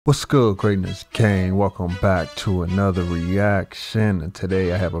What's good, Greatness Gang? Welcome back to another reaction, and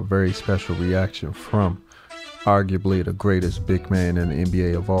today I have a very special reaction from arguably the greatest big man in the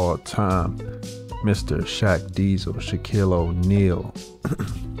NBA of all time, Mr. Shaq Diesel, Shaquille O'Neal.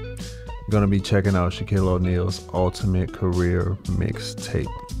 Gonna be checking out Shaquille O'Neal's Ultimate Career Mixtape.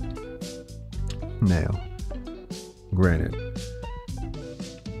 Now, granted,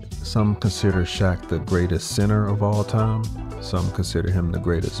 some consider Shaq the greatest center of all time. Some consider him the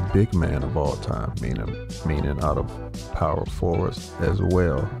greatest big man of all time, meaning out of power forwards as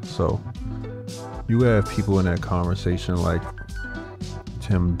well. So you have people in that conversation like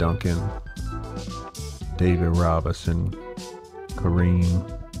Tim Duncan, David Robinson, Kareem,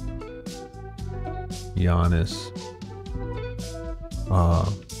 Giannis,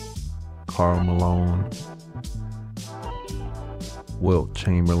 Karl Malone, Wilt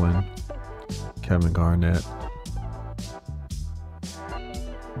Chamberlain, Kevin Garnett,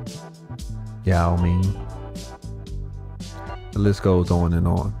 Yao Ming. The list goes on and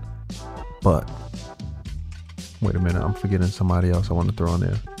on. But wait a minute, I'm forgetting somebody else I want to throw in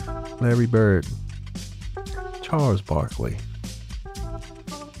there. Larry Bird, Charles Barkley.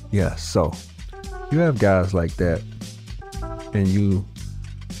 Yes, so you have guys like that, and you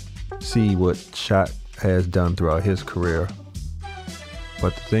see what Shaq has done throughout his career.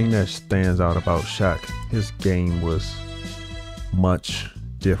 But the thing that stands out about Shaq, his game was much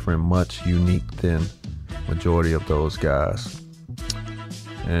different, much unique than majority of those guys.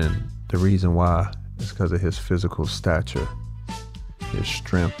 And the reason why is because of his physical stature, his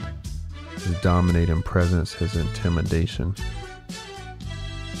strength, his dominating presence, his intimidation,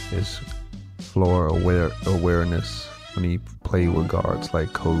 his floor awareness when he played with guards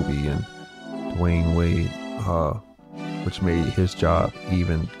like Kobe and Dwayne Wade, which made his job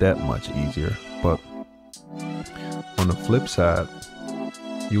even that much easier. But on the flip side,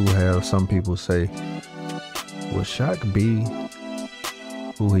 you will have some people say, would Shaq be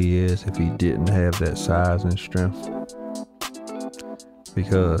who he is if he didn't have that size and strength?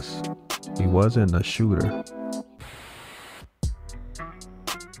 Because he wasn't a shooter.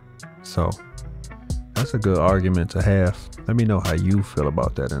 So that's a good argument to have. Let me know how you feel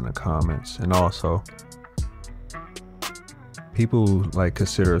about that in the comments. And also, people like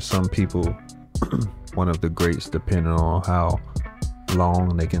consider some people one of the greats depending on how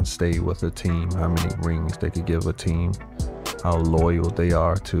long they can stay with a team, how many rings they could give a team, how loyal they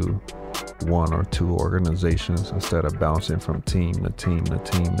are to one or two organizations instead of bouncing from team to team to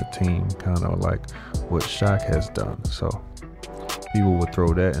team to team, kind of like what Shaq has done. So people would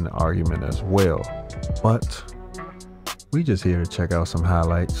throw that in the argument as well. But we just here to check out some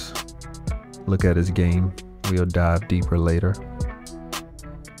highlights, look at his game. We'll dive deeper later.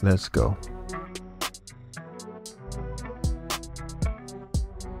 Let's go.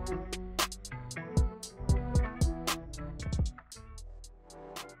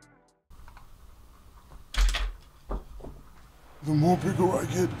 The more bigger I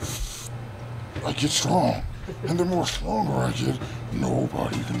get strong. And the more stronger I get,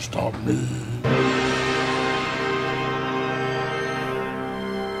 nobody can stop me.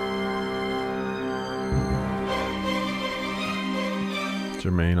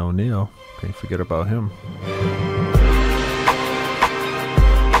 Jermaine O'Neal, can't forget about him.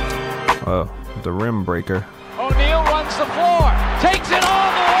 The rim breaker. O'Neal runs the floor, takes it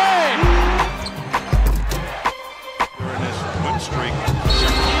all the way. Streak.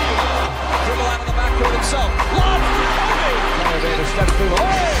 Dribble out of the backcourt himself. Lob for Kobe. Elevator steps through the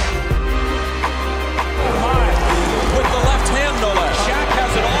lane. With the left hand, no less. Shaq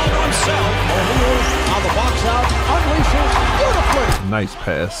has it all to himself. O'Neal on the box out. Unleashes beautifully. Nice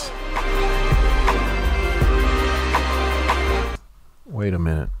pass. Wait a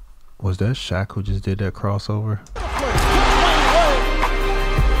minute. Was that Shaq who just did that crossover?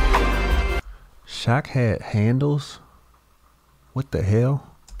 Shaq had handles? What the hell?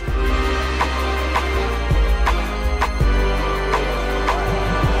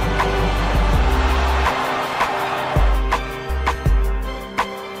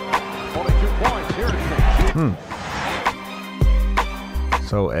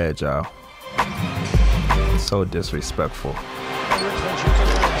 So agile. So disrespectful.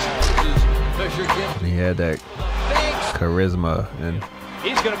 And he had that charisma and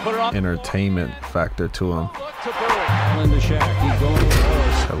entertainment factor to him.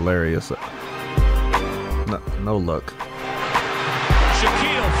 It's hilarious. No look.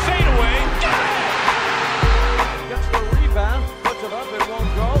 Shaquille fade away. Gets the rebound, puts it up, it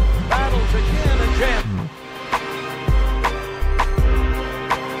won't go. Battles again and jams.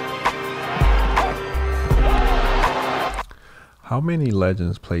 How many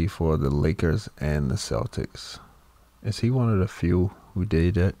legends play for the Lakers and the Celtics? Is he one of the few who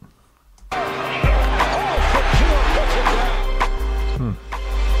did that?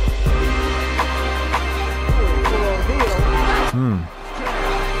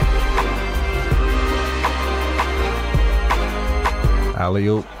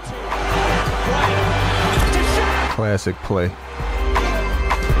 Alley-oop. Classic play.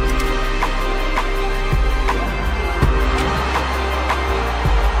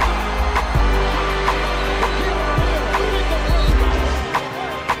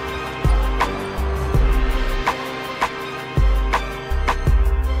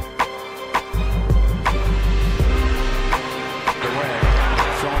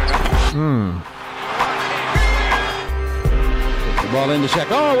 Ball into Shaq.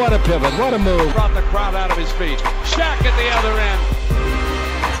 Oh, what a pivot. What a move. Brought the crowd out of his feet. Shaq at the other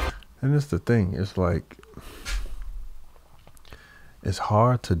end. And it's the thing. It's like, it's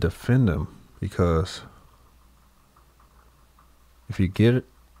hard to defend them because if you get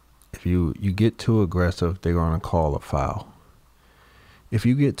too aggressive, they're going to call a foul. If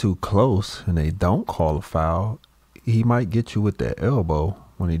you get too close and they don't call a foul, he might get you with that elbow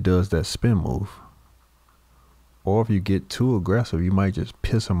when he does that spin move. Or if you get too aggressive, you might just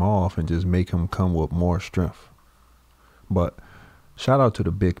piss him off and just make him come with more strength. But shout out to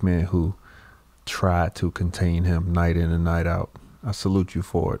the big man who tried to contain him night in and night out. I salute you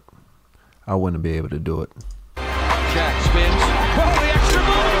for it. I wouldn't be able to do it. Shaq spins. Oh, the extra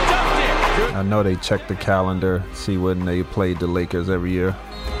move. Dumped it. I know they check the calendar, see when they played the Lakers every year.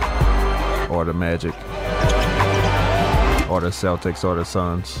 Or the Magic. Or the Celtics or the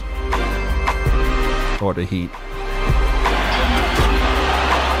Suns. Or the Heat.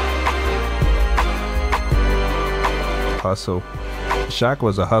 Hustle. Shaq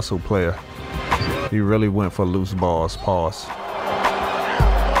was a hustle player. He really went for loose balls. Pause.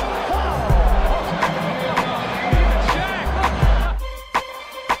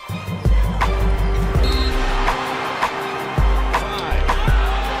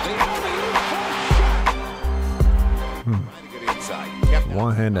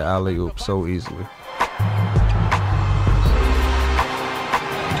 One-handed alley-oop so easily.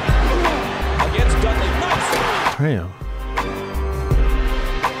 Damn.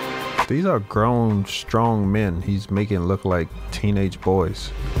 These are grown, strong men he's making look like teenage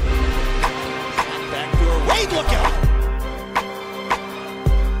boys. Backdoor Wade, look out!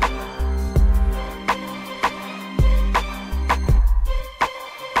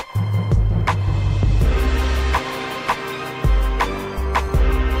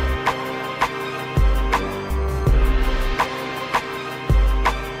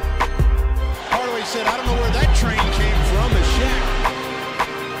 Hardaway said, I don't know where that train came from, is Shaq.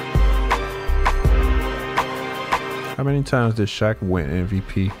 How many times did Shaq win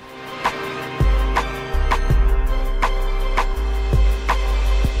MVP?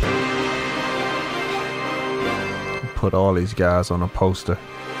 Put all these guys on a poster.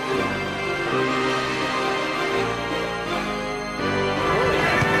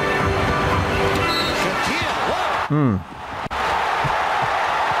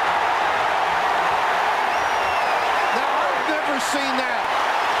 Seen that.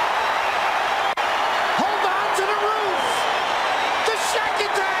 Hold on to the roof. The Shaq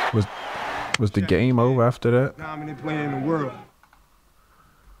attack. Was the game over after that? Dominant player in the world.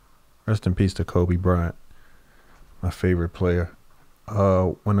 Rest in peace to Kobe Bryant, my favorite player.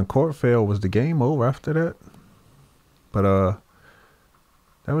 When the court fell, was the game over after that? But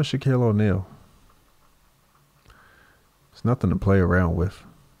that was Shaquille O'Neal. It's nothing to play around with.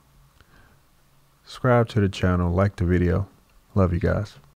 Subscribe to the channel, like the video. Love you guys.